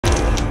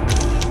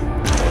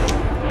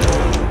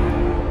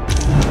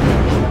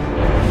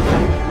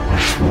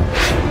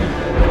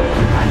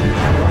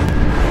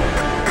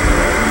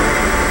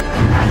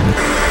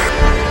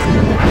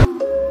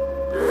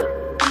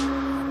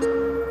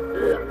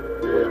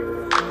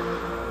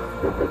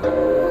Take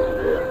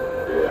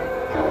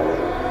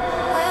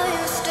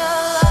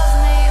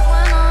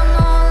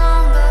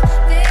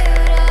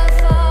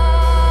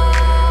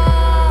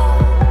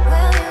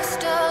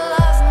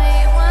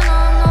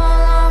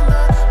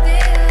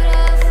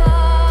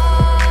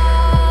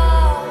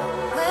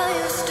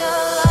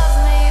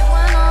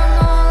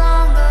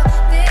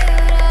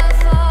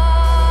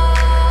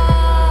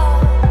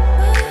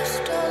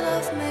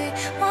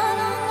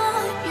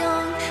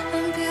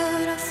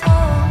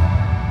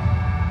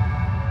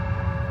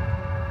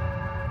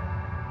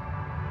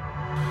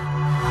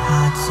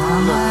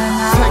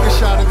a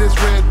shot of this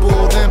Red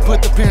Bull, then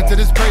put the pen to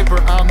this paper.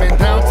 I'm in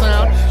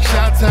downtown,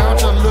 Chi-Town,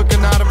 just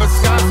looking out of a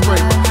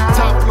skyscraper.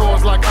 Top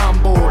floors like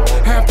I'm bored,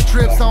 half the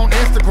trips on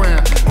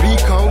Instagram.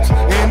 B-coats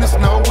in the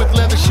snow with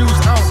leather shoes,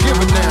 I don't give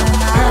a damn.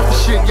 Half the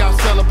shit y'all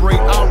celebrate,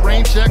 I'll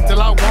rain check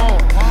till I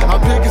won't. I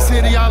pick a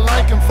city I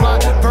like and fly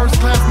first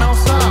class, no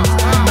stops.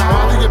 Now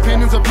all the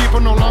opinions of people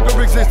no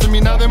longer exist to me,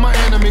 now they're my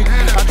enemy.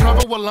 I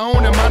travel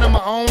alone and mind on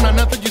my own, now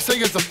nothing you say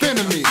is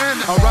offending me.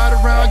 I ride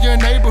around your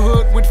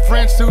neighborhood with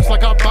French suits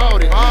like I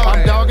bought it.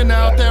 I'm dogging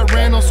out that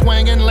random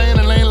swinging lane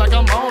and lane like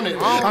I'm on it.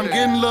 I'm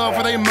getting love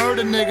for they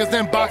murder niggas,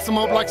 then box them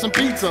up like some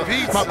pizza.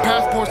 My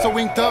passport so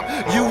inked up,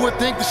 you would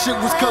think the shit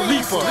was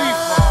Khalifa.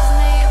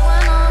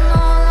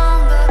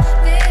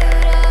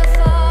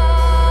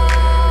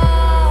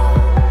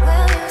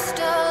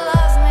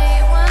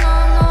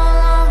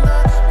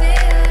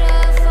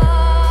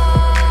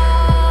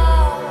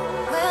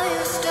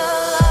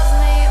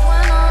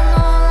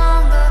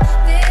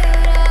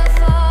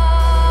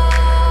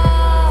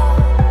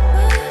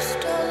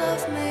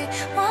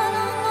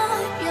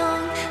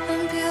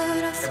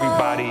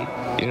 Everybody,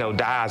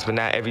 dies, but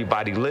not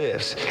everybody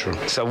lives. True.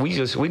 So we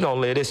gonna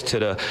live this to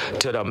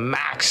the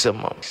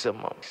maximum.